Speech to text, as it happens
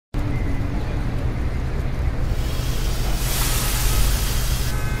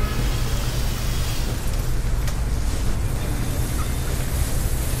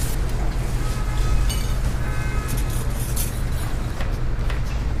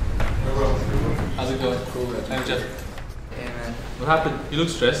How's it going? Cool. Imcha. Yeah, man. What happened? You look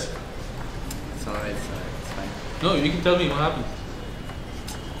stressed. It's alright, it's fine. No, you can tell me what happened.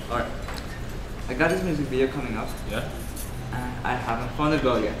 Alright. I got this music video coming up. Yeah? And I haven't found a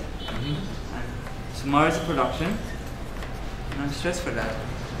girl yet. And tomorrow's a production. And I'm stressed for that.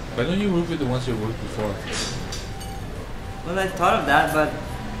 Why don't you work with the ones you worked before? Well, I thought of that, but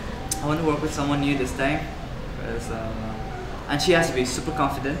I want to work with someone new this time. Because, and she has to be super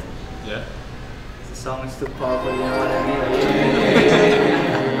confident. Yeah? The song is too powerful, you know what I mean?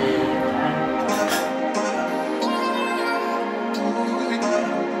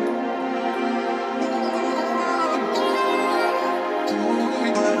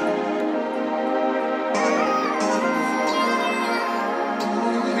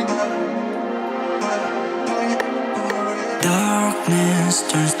 Darkness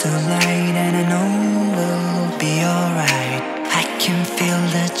turns to light and I know we'll be alright. I can feel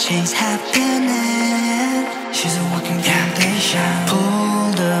the change happening. She's a walking temptation.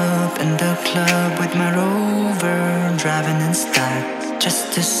 Pulled up in the club with my Rover, driving in style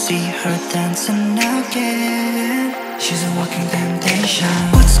just to see her dancing again. She's a walking temptation.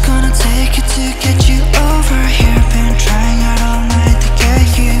 What's gonna take it to get you over here? Been trying out all night to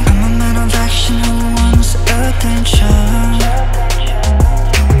get you. I'm a man of action who wants attention.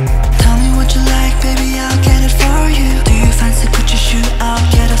 Tell me what you like, baby, I'll get it for you. Do you fancy Gucci shoe? I'll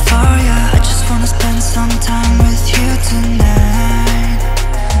get it for ya. I just wanna spend some time with you tonight.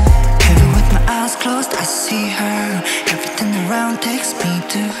 Heavy with my eyes closed, I see her. Everything around takes me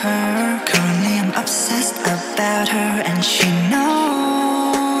to her. Currently I'm obsessed about her, and she knows.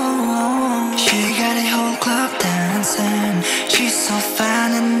 She got a whole club dancing. She's so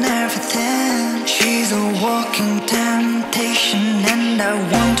fine and everything. She's a walking temptation, and I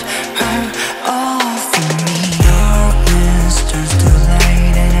want her all for me. Darkness turns to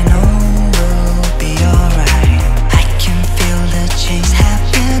light and I know we'll be alright. I can feel the change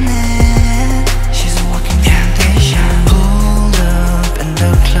happening. She's a walking temptation. Pulled up in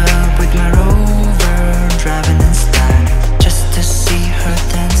the club with my Rover, driving in style just to see her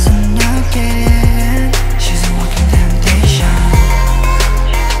dancing again. She's a walking temptation.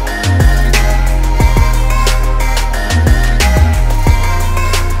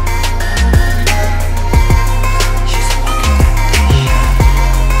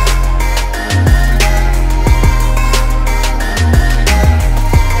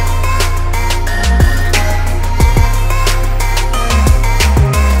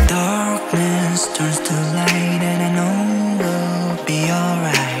 Darkness turns to light and I know we'll be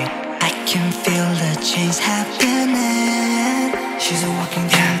alright. I can feel the change happening. She's a walking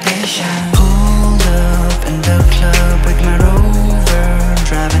temptation. Pulled up in the club with my Rover,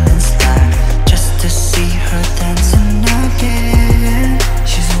 driving in style just to see her dancing again.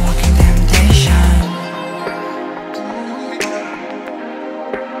 She's a walking temptation.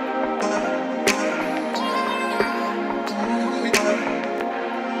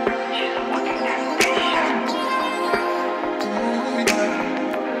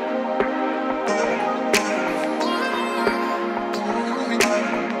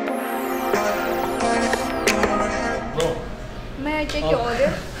 Bro, May I check your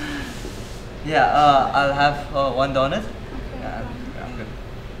order? Yeah, I'll have one donut. Yeah, I'm good.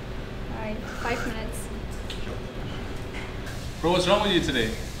 Alright, 5 minutes. bro, what's wrong with you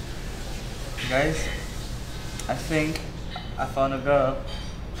today? Guys, I think I found a girl.